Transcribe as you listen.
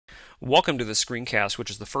Welcome to the screencast, which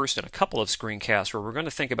is the first in a couple of screencasts where we're going to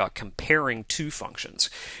think about comparing two functions.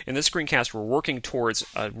 In this screencast, we're working towards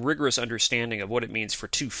a rigorous understanding of what it means for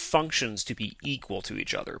two functions to be equal to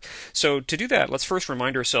each other. So to do that, let's first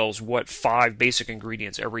remind ourselves what 5 basic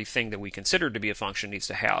ingredients everything that we consider to be a function needs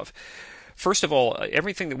to have. First of all,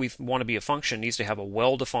 everything that we want to be a function needs to have a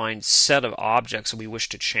well-defined set of objects that we wish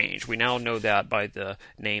to change. We now know that by the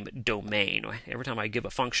name domain. Every time I give a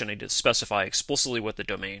function, I need to specify explicitly what the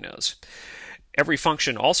domain is. Every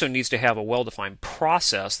function also needs to have a well-defined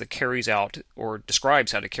process that carries out or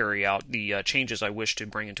describes how to carry out the changes I wish to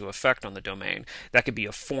bring into effect on the domain. That could be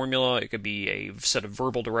a formula, it could be a set of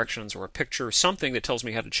verbal directions or a picture, something that tells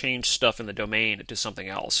me how to change stuff in the domain to something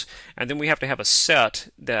else. And then we have to have a set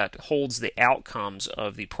that holds the outcomes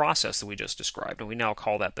of the process that we just described, and we now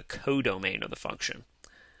call that the codomain of the function.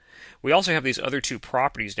 We also have these other two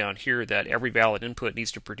properties down here that every valid input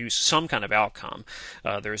needs to produce some kind of outcome.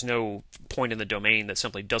 There's no point in the domain that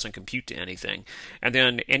simply doesn't compute to anything. And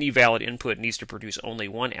then any valid input needs to produce only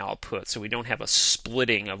one output, so we don't have a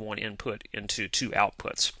splitting of one input into two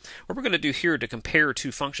outputs. What we're going to do here to compare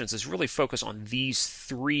two functions is really focus on these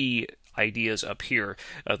 3 ideas up here,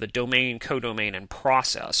 the domain, codomain, and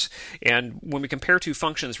process. And when we compare two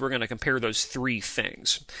functions, we're going to compare those 3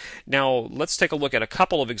 things. Now, let's take a look at a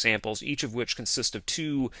couple of examples, each of which consist of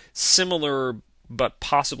 2 similar but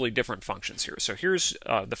possibly different functions here. So here's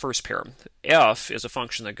the first pair. F is a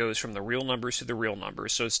function that goes from the real numbers to the real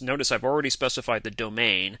numbers. So notice I've already specified the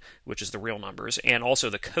domain, which is the real numbers, and also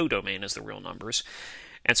the codomain is the real numbers.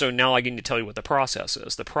 And so now I need to tell you what the process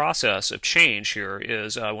is. The process of change here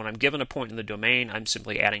is when I'm given a point in the domain, I'm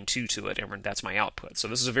simply adding 2 to it, and that's my output. So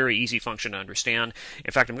this is a very easy function to understand.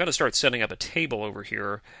 In fact, I'm going to start setting up a table over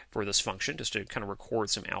here for this function just to kind of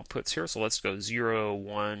record some outputs here. So let's go 0,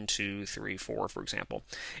 1, 2, 3, 4, for example.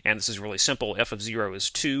 And this is really simple. F of 0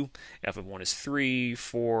 is 2, F of 1 is 3,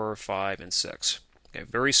 4, 5, and 6. Okay,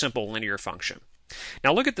 very simple linear function.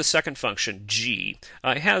 Now look at the second function, g.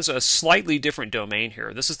 It has a slightly different domain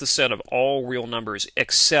here. This is the set of all real numbers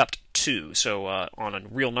except 2. So on a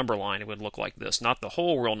real number line, it would look like this. Not the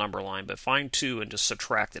whole real number line, but find 2 and just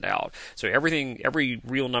subtract it out. So every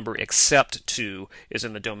real number except 2 is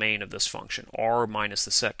in the domain of this function, r minus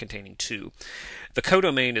the set containing 2. The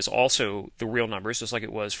codomain is also the real numbers, just like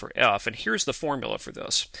it was for f. And here's the formula for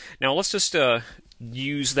this. Now let's just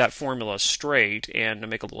use that formula straight and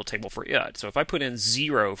make a little table for it. So if I put in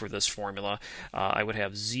 0 for this formula, I would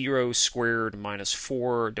have 0 squared minus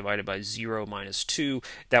 4 divided by 0 minus 2.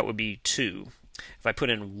 That would be 2. If I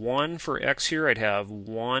put in 1 for x here, I'd have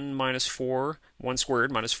 1 minus 4, 1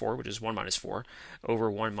 squared minus 4, which is 1 minus 4,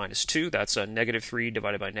 over 1 minus 2. That's a negative 3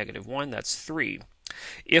 divided by negative 1. That's 3.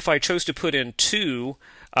 If I chose to put in 2,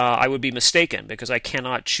 I would be mistaken because I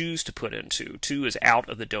cannot choose to put in 2. 2 is out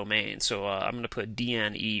of the domain, so I'm going to put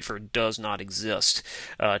DNE for does not exist.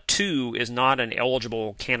 2 is not an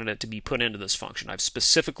eligible candidate to be put into this function. I've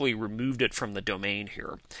specifically removed it from the domain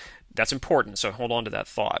here. That's important, so hold on to that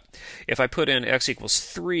thought. If I put in x equals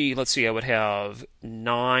 3, let's see, I would have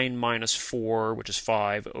 9 minus 4, which is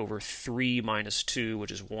 5, over 3 minus 2,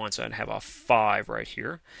 which is 1, so I'd have a 5 right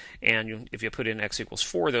here. And if you put in x equals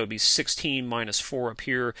 4, that would be 16 minus 4 up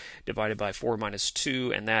here, divided by 4 minus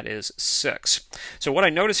 2, and that is 6. So what I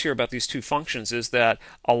notice here about these two functions is that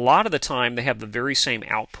a lot of the time they have the very same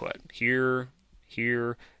output. Here,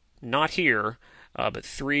 here, not here. But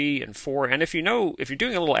 3 and 4, and if you're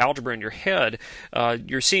doing a little algebra in your head,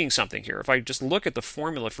 you're seeing something here. If I just look at the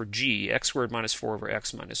formula for g, x squared minus 4 over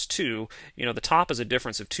x minus 2, the top is a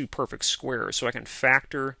difference of 2 perfect squares, so I can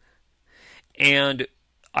factor, and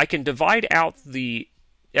I can divide out the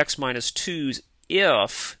x minus 2's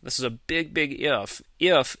if, this is a big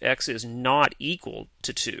if x is not equal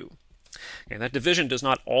to 2. And that division does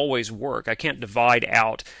not always work. I can't divide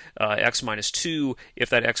out x minus 2 if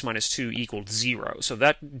that x minus 2 equaled 0. So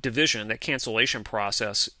that division, that cancellation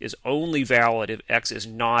process, is only valid if x is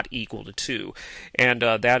not equal to 2. And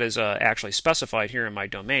that is actually specified here in my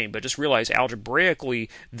domain. But just realize algebraically,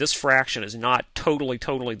 this fraction is not totally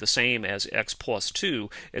the same as x plus 2.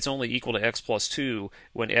 It's only equal to x plus 2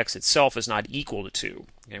 when x itself is not equal to 2.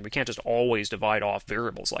 And we can't just always divide off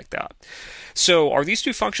variables like that. So are these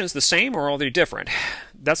two functions the same or are they different?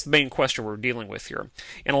 That's the main question we're dealing with here.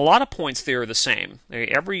 And a lot of points they are the same.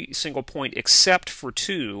 Every single point except for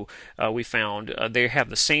 2 we found they have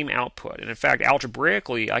the same output. And in fact,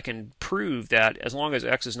 algebraically, I can prove that as long as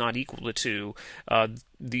x is not equal to 2,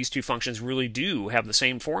 these two functions really do have the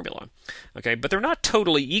same formula. Okay, but they're not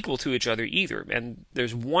totally equal to each other either, and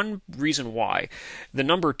there's one reason why. The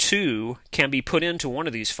number 2 can be put into one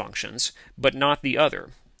of these functions, but not the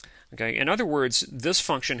other. Okay, in other words, this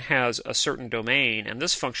function has a certain domain and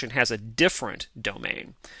this function has a different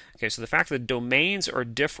domain. Okay, so the fact that domains are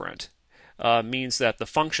different means that the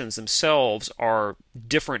functions themselves are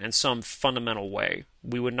different in some fundamental way.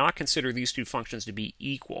 We would not consider these two functions to be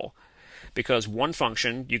equal because one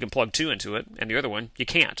function you can plug 2 into it and the other one you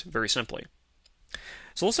can't, very simply.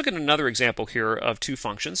 So let's look at another example here of two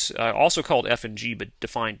functions, also called f and g, but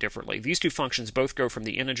defined differently. These two functions both go from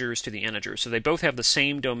the integers to the integers, so they both have the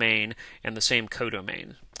same domain and the same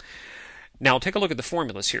codomain. Now take a look at the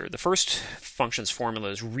formulas here. The first function's formula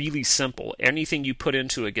is really simple. Anything you put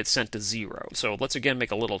into it gets sent to 0. So let's again make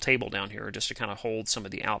a little table down here just to kind of hold some of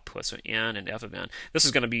the outputs, so n and f of n. This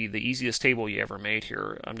is going to be the easiest table you ever made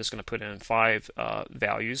here. I'm just going to put in 5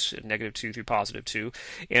 values, -2 through +2,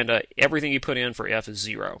 and everything you put in for f is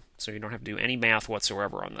 0. So you don't have to do any math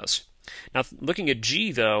whatsoever on this. Now looking at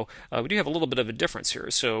g though, we do have a little bit of a difference here.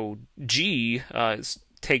 So g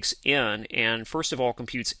takes n and first of all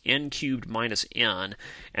computes n cubed minus n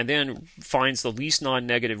and then finds the least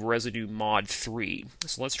non-negative residue mod 3.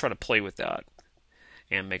 So let's try to play with that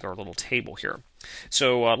and make our little table here.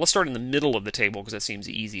 So let's start in the middle of the table because that seems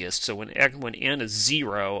easiest. So when n is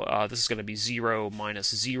 0, this is going to be 0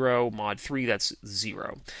 minus 0 mod 3, that's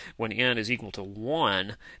 0. When n is equal to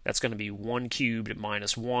 1, that's going to be 1 cubed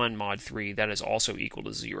minus 1 mod 3, that is also equal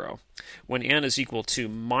to 0. When n is equal to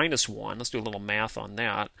minus 1, let's do a little math on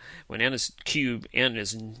that. When n is cubed, n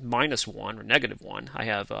is minus 1 or negative 1. I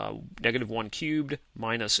have negative 1 cubed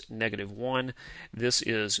minus negative 1. This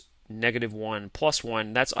is negative 1 plus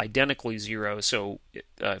 1, that's identically 0, so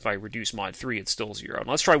if I reduce mod 3, it's still 0. And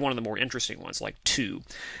let's try one of the more interesting ones, like 2.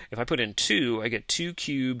 If I put in 2, I get 2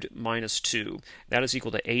 cubed minus 2. That is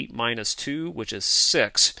equal to 8 minus 2, which is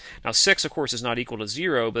 6. Now 6, of course, is not equal to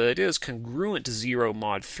 0, but it is congruent to 0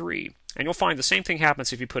 mod 3. And you'll find the same thing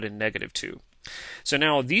happens if you put in negative 2. So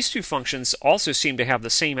now these two functions also seem to have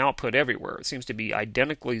the same output everywhere. It seems to be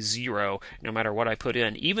identically 0 no matter what I put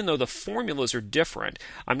in. Even though the formulas are different,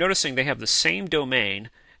 I'm noticing they have the same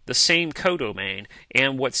domain, the same codomain,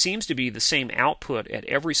 and what seems to be the same output at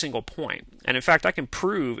every single point. And in fact, I can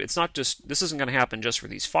prove, it's not just, this isn't going to happen just for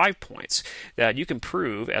these 5 points, that you can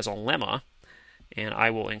prove as a lemma, and I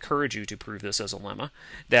will encourage you to prove this as a lemma,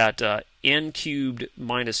 that n cubed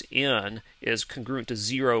minus n is congruent to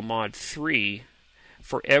 0 mod 3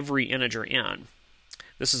 for every integer n.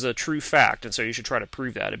 This is a true fact, and so you should try to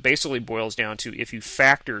prove that. It basically boils down to if you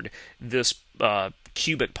factored this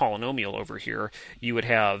cubic polynomial over here, you would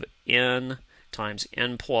have n times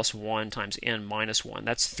n plus 1 times n minus 1.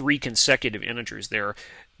 That's 3 consecutive integers there.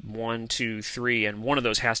 1, 2, 3, and one of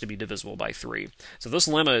those has to be divisible by 3. So this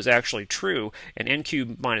lemma is actually true, and n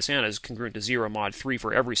cubed minus n is congruent to 0 mod 3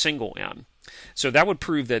 for every single n. So that would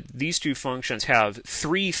prove that these two functions have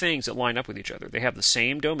 3 things that line up with each other. They have the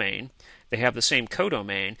same domain, they have the same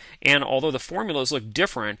codomain, and although the formulas look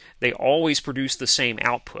different, they always produce the same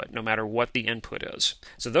output, no matter what the input is.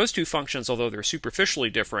 So those two functions, although they're superficially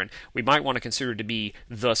different, we might want to consider to be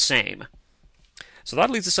the same. So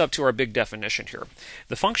that leads us up to our big definition here.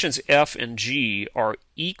 The functions f and g are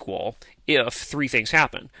equal if 3 things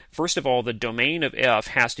happen. First of all, the domain of f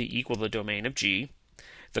has to equal the domain of g.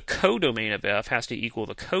 The codomain of f has to equal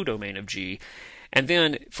the codomain of g. And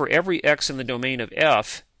then for every x in the domain of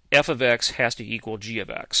f of x has to equal g of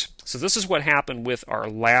x. So this is what happened with our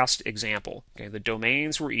last example. Okay, the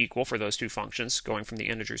domains were equal for those two functions, going from the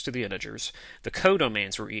integers to the integers. The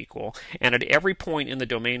codomains were equal, and at every point in the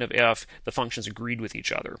domain of f, the functions agreed with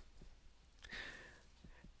each other.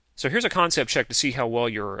 So here's a concept check to see how well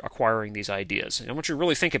you're acquiring these ideas. And I want you to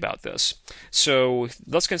really think about this. So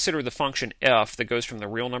let's consider the function f that goes from the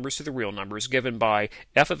real numbers to the real numbers, given by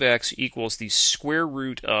f of x equals the square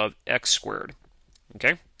root of x squared.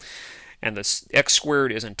 Okay? And this x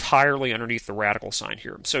squared is entirely underneath the radical sign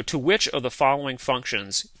here. So to which of the following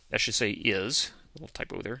functions, I should say is, a little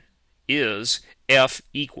typo there, is f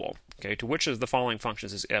equal? Okay, to which of the following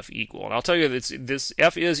functions is f equal? And I'll tell you that this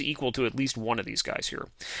f is equal to at least one of these guys here.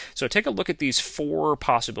 So take a look at these 4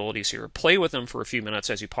 possibilities here. Play with them for a few minutes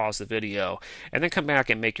as you pause the video, and then come back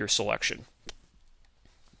and make your selection.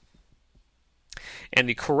 And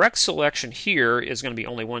the correct selection here is going to be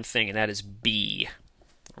only one thing, and that is B.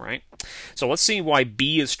 All right? So let's see why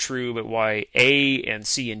B is true, but why A and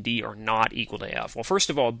C and D are not equal to F. Well, first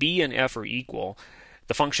of all, B and F are equal.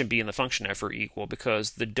 The function B and the function F are equal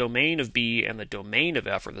because the domain of B and the domain of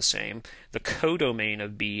F are the same. The codomain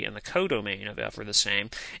of B and the codomain of F are the same.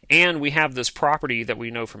 And we have this property that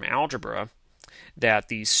we know from algebra that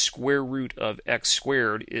the square root of x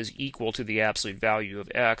squared is equal to the absolute value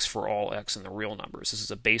of x for all x in the real numbers. This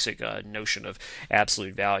is a basic notion of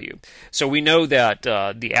absolute value. So we know that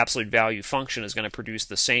the absolute value function is going to produce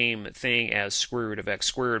the same thing as square root of x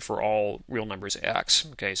squared for all real numbers x.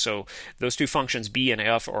 Okay, so those two functions b and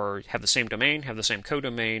f have the same domain, have the same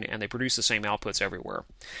codomain, and they produce the same outputs everywhere.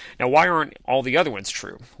 Now, why aren't all the other ones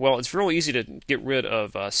true? Well, it's real easy to get rid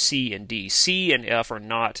of c and d. C and f are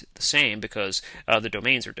not the same because the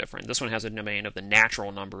domains are different. This one has a domain of the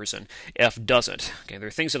natural numbers and f doesn't. Okay, there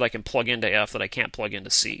are things that I can plug into f that I can't plug into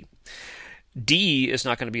c. D is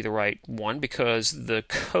not going to be the right one because the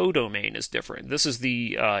codomain is different. This is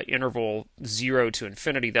the interval 0 to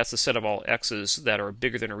infinity. That's the set of all x's that are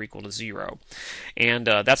bigger than or equal to 0. And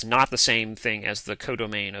that's not the same thing as the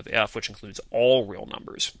codomain of f, which includes all real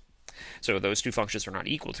numbers. So those two functions are not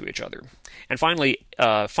equal to each other. And finally,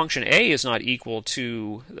 function a is not equal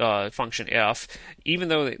to function f. Even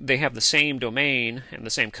though they have the same domain and the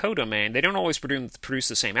same codomain, they don't always produce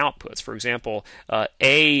the same outputs. For example,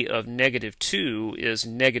 a of -2 is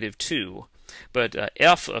 -2, but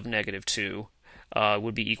f of -2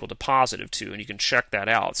 would be equal to +2, and you can check that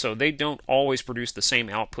out. So they don't always produce the same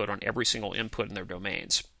output on every single input in their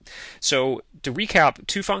domains. So to recap,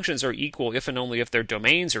 two functions are equal if and only if their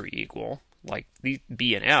domains are equal, like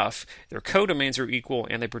b and f. Their codomains are equal,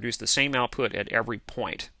 and they produce the same output at every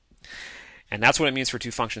point. And that's what it means for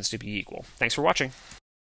two functions to be equal. Thanks for watching.